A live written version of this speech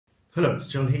Hello, it's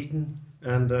John Heaton,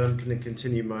 and I'm going to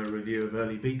continue my review of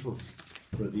early Beatles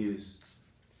reviews.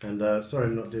 And sorry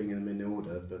I'm not doing them in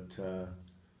order, but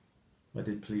I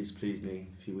did Please Please Me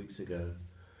a few weeks ago.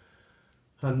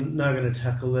 I'm now going to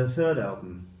tackle their third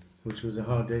album, which was A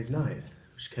Hard Day's Night,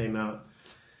 which came out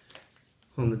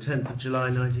on the 10th of July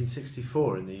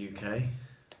 1964 in the UK.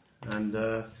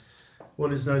 And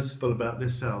what is noticeable about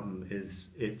this album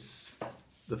is it's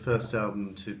the first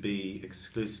album to be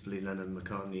exclusively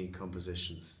Lennon-McCartney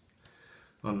compositions.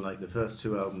 Unlike the first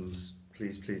two albums,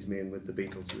 Please Please Me and With the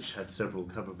Beatles, which had several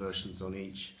cover versions on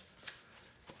each.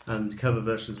 And cover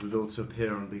versions would also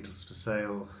appear on Beatles for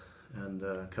Sale and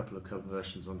a couple of cover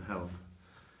versions on Help.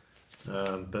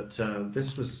 But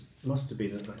this must have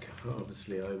been,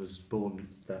 obviously I was born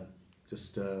that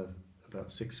just about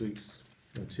 6 weeks,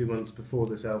 2 months before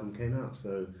this album came out,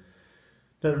 so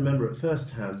don't remember it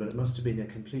firsthand, but it must have been a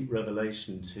complete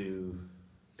revelation to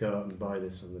go out and buy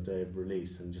this on the day of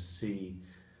release and just see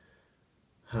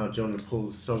how John and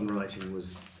Paul's songwriting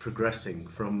was progressing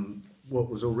from what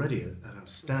was already an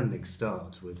outstanding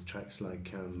start with tracks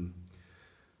like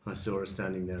I Saw Her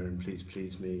Standing There and Please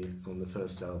Please Me on the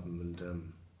first album,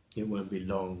 and It Won't Be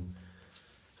Long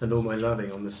and All My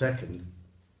Loving on the second.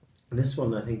 And this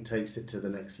one I think takes it to the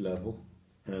next level,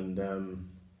 and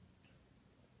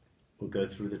we'll go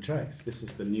through the tracks. This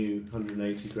is the new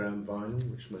 180 gram vinyl,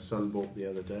 which my son bought the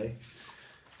other day,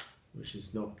 which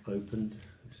is not opened.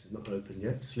 This is not open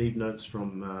yet. Sleeve notes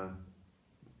from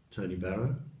Tony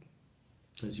Barrow,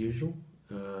 as usual,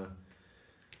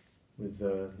 with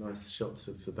nice shots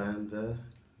of the band there.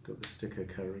 Got the sticker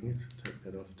covering it. Take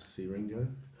that off to see Ringo.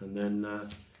 And then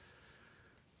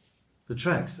the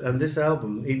tracks. And this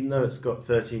album, even though it's got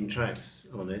 13 tracks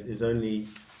on it, is only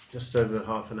just over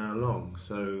half an hour long.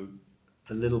 So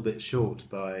a little bit short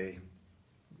by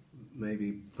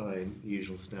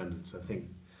usual standards. I think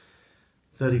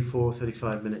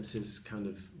 35 minutes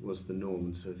was the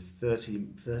norm, so 30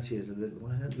 is a little,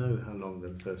 I don't know how long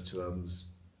the first two albums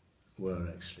were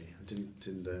actually. I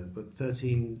didn't but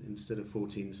 13 instead of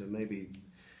 14, so maybe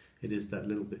it is that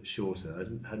little bit shorter.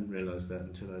 I hadn't realised that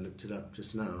until I looked it up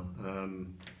just now.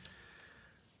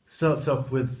 Starts off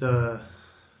with the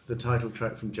title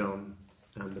track from John,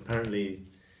 and apparently,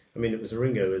 I mean, it was a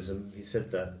Ringoism. He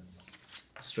said that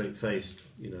straight-faced,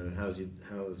 how's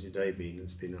your day been?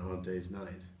 It's been a hard day's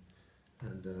night.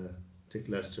 And Dick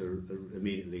Lester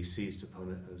immediately seized upon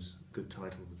it as a good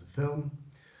title for the film.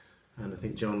 And I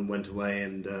think John went away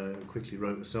and quickly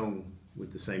wrote a song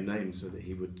with the same name so that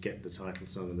he would get the title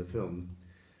song of the film.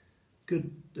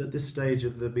 Good, at this stage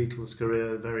of the Beatles'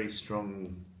 career, very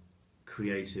strong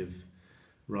creative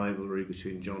rivalry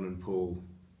between John and Paul,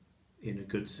 in a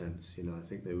good sense. I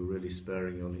think they were really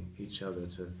spurring on each other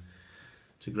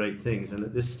to great things. And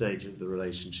at this stage of the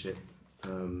relationship,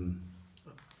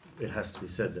 it has to be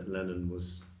said that Lennon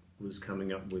was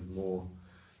coming up with more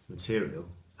material,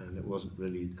 and it wasn't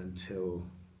really until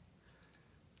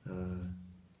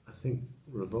I think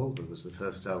Revolver was the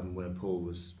first album where Paul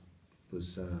was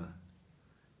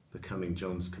becoming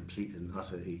John's complete and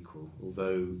utter equal.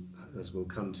 Although, as we'll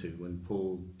come to, when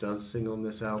Paul does sing on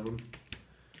this album,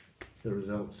 the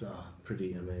results are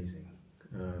pretty amazing.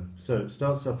 So it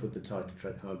starts off with the title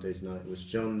track, Hard Day's Night, which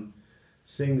John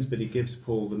sings, but he gives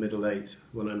Paul the middle eight,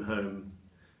 When I'm Home,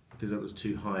 because that was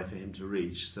too high for him to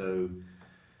reach. So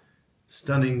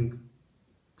stunning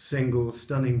single,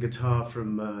 stunning guitar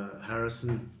from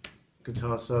Harrison,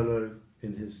 guitar solo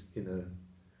in his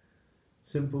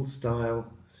simple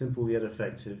style, simple yet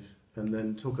effective. And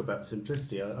then talk about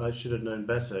simplicity. I should have known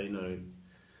better.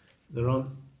 There aren't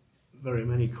very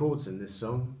many chords in this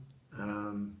song,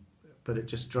 but it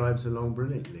just drives along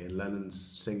brilliantly, and Lennon's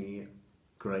singing it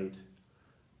great,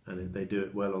 and they do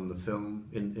it well on the film,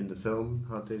 in the film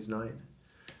Hard Day's Night,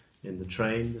 in the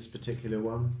train, this particular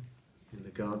one, in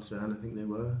the guards van I think they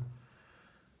were,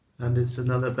 and it's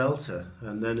another belter.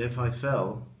 And then If I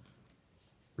Fell,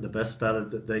 the best ballad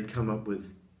that they'd come up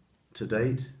with to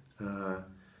date,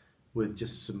 with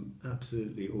just some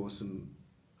absolutely awesome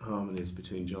harmonies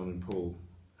between John and Paul.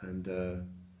 And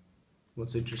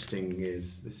what's interesting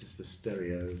is this is the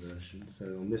stereo version, so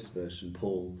on this version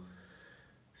Paul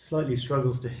slightly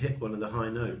struggles to hit one of the high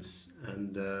notes,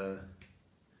 and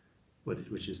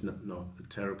which is not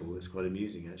terrible. It's quite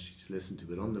amusing actually to listen to,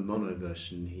 but on the mono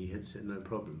version he hits it no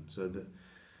problem. So that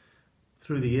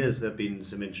through the years there have been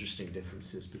some interesting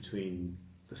differences between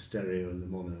the stereo and the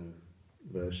mono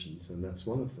versions, and that's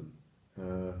one of them.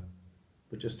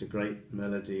 But just a great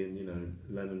melody, and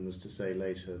Lennon was to say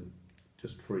later,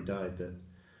 just before he died, that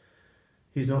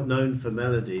he's not known for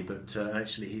melody, but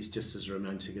actually he's just as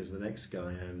romantic as the next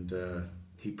guy, and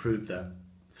he proved that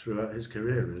throughout his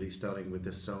career, really, starting with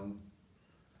this song,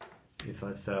 If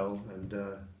I Fell, and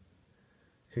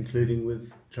concluding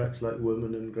with tracks like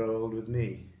Woman and Grow Old With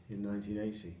Me in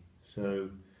 1980. So,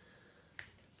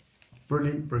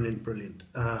 brilliant, brilliant, brilliant.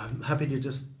 Happy to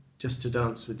just to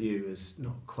Dance With You is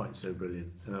not quite so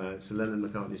brilliant. It's a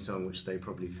Lennon-McCartney song which they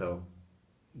probably felt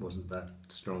wasn't that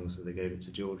strong, so they gave it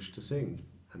to George to sing,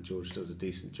 and George does a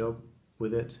decent job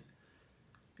with it.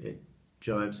 It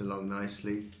jives along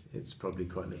nicely. It's probably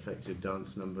quite an effective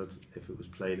dance number if it was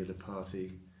played at a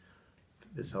party.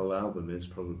 This whole album is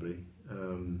probably.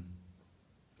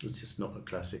 It's just not a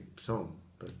classic song,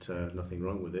 but nothing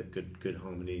wrong with it. Good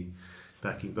harmony,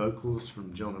 backing vocals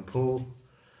from John and Paul.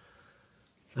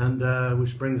 And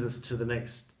which brings us to the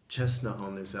next chestnut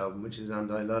on this album, which is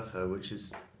And I Love Her, which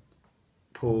is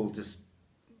Paul just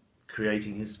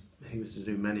creating he was to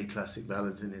do many classic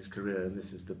ballads in his career, and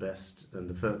this is the best, and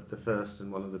the first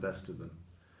and one of the best of them.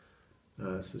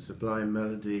 It's a sublime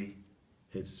melody.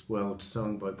 It's well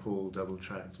sung by Paul,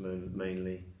 double-tracked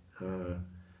mainly.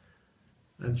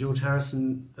 And George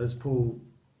Harrison, as Paul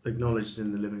acknowledged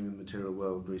in the Living in the Material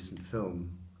World recent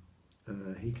film,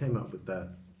 he came up with that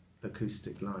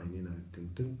acoustic line, you know, dun,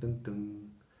 dun, dun,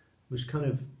 dun, which kind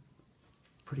of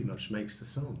pretty much makes the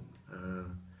song.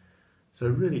 So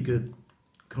really good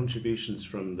contributions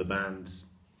from the band,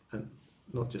 and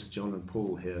not just John and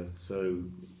Paul here. So,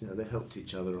 you know, they helped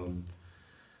each other on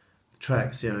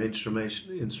tracks, you know,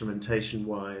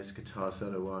 instrumentation-wise, guitar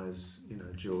solo-wise, you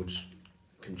know, George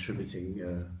contributing,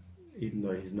 even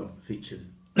though he's not featured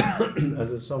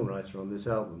as a songwriter on this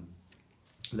album.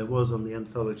 There was, on the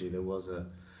anthology, there was a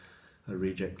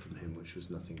reject from him, which was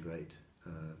nothing great.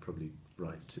 Probably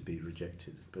right to be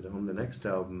rejected. But on the next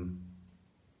album,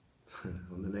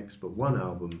 on the next but one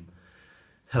album,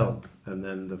 Help, and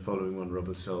then the following one,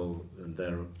 Rubber Soul, and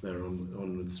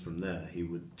onwards from there, he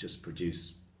would just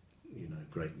produce, you know,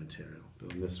 great material.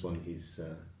 But on this one, he's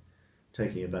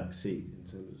taking a back seat in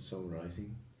terms of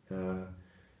songwriting.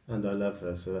 And I Love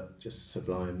Her, so that just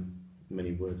sublime,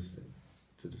 many words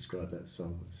to describe that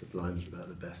song. Sublime is about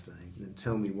the best, I think. And then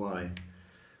Tell Me Why.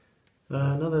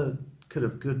 Another kind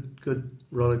of good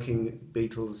rollicking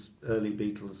Beatles, early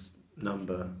Beatles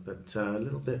number, but a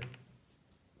little bit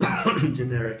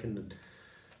generic and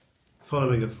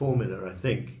following a formula, I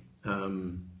think.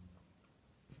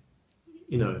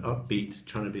 You know, upbeat,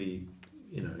 trying to be,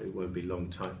 you know, it won't be long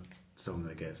type song,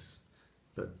 I guess,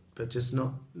 but just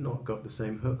not got the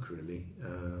same hook really,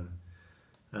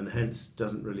 and hence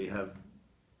doesn't really have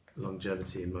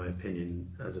longevity in my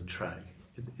opinion as a track.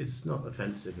 It's not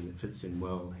offensive and it fits in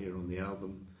well here on the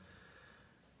album.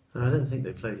 I don't think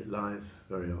they played it live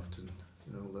very often,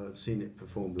 although I've seen it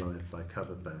performed live by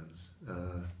cover bands.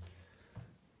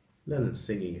 Lennon's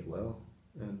singing it well,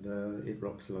 and it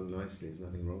rocks along nicely, there's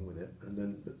nothing wrong with it. And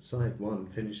then but side one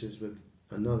finishes with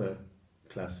another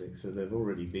classic, so they've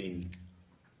already been,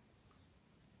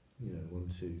 you know, 1,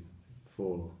 2,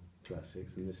 4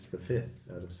 classics, and this is the 5th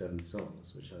out of 7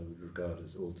 songs, which I would regard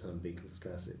as all-time Beatles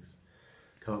classics.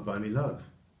 Can't Buy Me Love,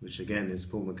 which again is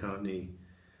Paul McCartney,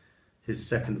 his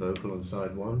second vocal on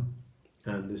side one,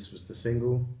 and this was the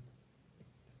single,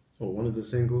 or one of the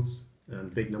singles,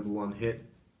 and big #1 hit,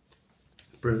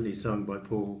 brilliantly sung by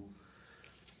Paul,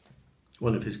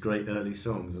 one of his great early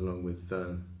songs, along with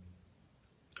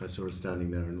I Saw Her Standing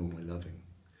There and All My Loving,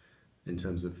 in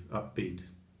terms of upbeat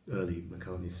early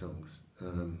McCartney songs.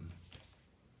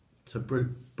 So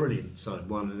brilliant side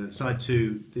one, and then side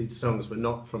two, these songs were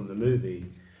not from the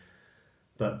movie,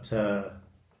 but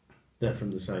they're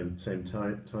from the same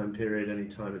time period. Any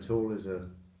Time at All is a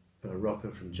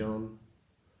rocker from John,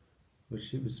 which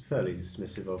he was fairly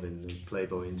dismissive of in the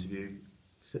Playboy interview.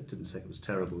 He didn't say it was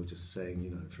terrible, just saying, you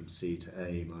know, from C to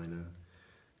A minor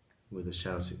with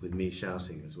me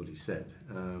shouting is what he said,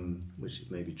 which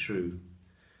may be true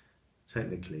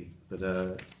technically, but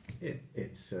it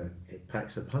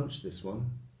packs a punch, this one,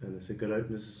 and it's a good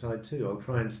opener to side two. I'll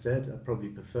Cry Instead. I probably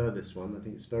prefer this one. I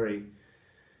think it's very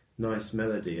nice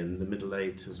melody, and the middle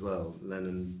 8 as well.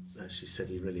 Lennon actually said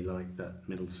he really liked that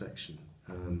middle section.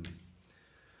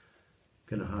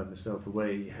 Gonna Hide Myself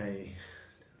Away, Hey,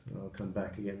 I'll Come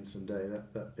Back Again Someday,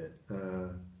 that bit.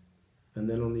 And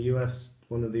then on the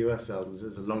one of the US albums,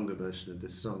 there's a longer version of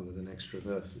this song with an extra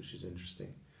verse, which is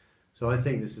interesting. So I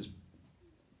think this is,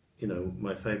 you know,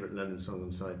 my favourite Lennon song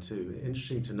on side two.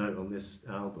 Interesting to note on this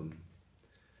album,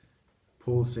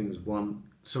 Paul sings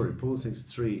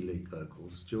 3 lead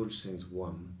vocals, George sings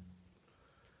 1,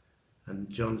 and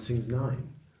John sings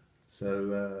 9.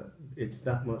 So it's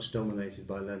that much dominated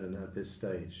by Lennon at this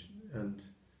stage. And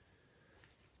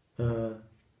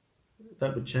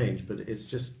that would change, but it's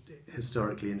just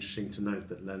historically interesting to note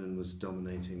that Lennon was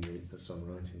dominating the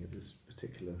songwriting at this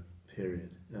particular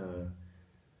period.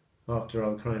 After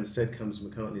I'll Cry Instead comes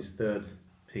McCartney's third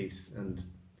piece, and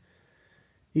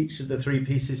each of the three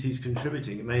pieces he's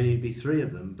contributing, it may only be three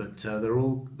of them, but they're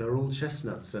all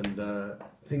chestnuts. And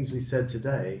things we said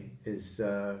today is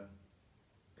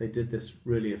they did this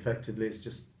really effectively. It's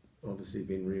just obviously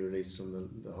been re-released on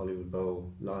the Hollywood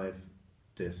Bowl live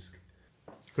disc.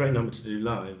 Great number to do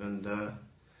live, and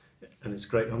it's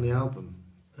great on the album.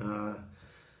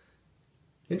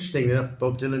 Interestingly enough,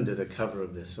 Bob Dylan did a cover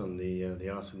of this on the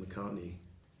Art of McCartney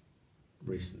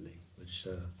recently, which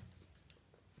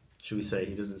should we say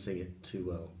he doesn't sing it too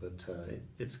well, but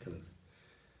it's kind of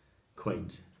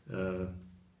quaint.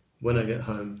 When I Get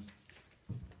Home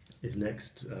is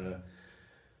next,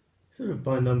 sort of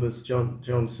by numbers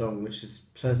John's song, which is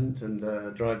pleasant and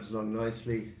drives along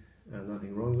nicely.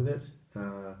 Nothing wrong with it.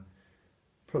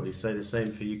 Probably say the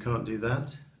same for You Can't Do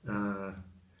That.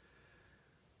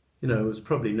 You know, it was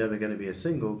probably never going to be a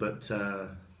single, but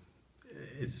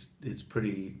it's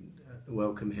pretty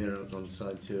welcome here on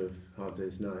side 2 of Hard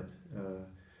Day's Night.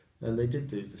 And they did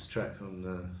do this track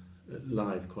on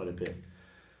live quite a bit.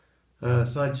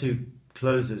 Side 2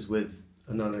 closes with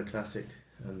another classic,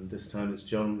 and this time it's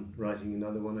John writing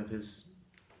another one of his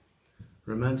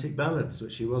romantic ballads,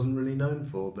 which he wasn't really known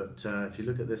for, but if you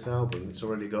look at this album, it's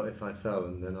already got If I Fell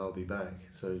and Then I'll Be Back.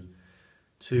 So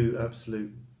 2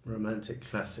 absolute romantic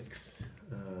classics.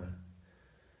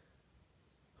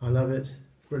 I love it.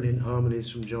 Brilliant harmonies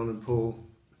from John and Paul.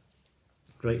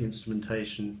 Great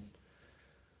instrumentation.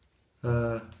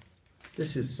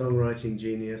 This is songwriting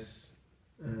genius,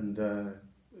 and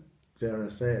dare I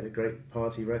say it, a great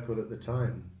party record at the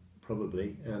time,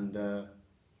 probably, and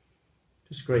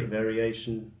just great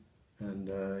variation, and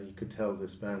you could tell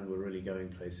this band were really going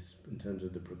places in terms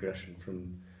of the progression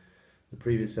from the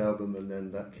previous album, and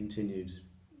then that continued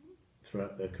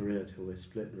throughout their career till they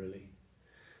split, really.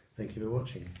 Thank you for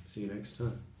watching. See you next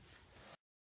time.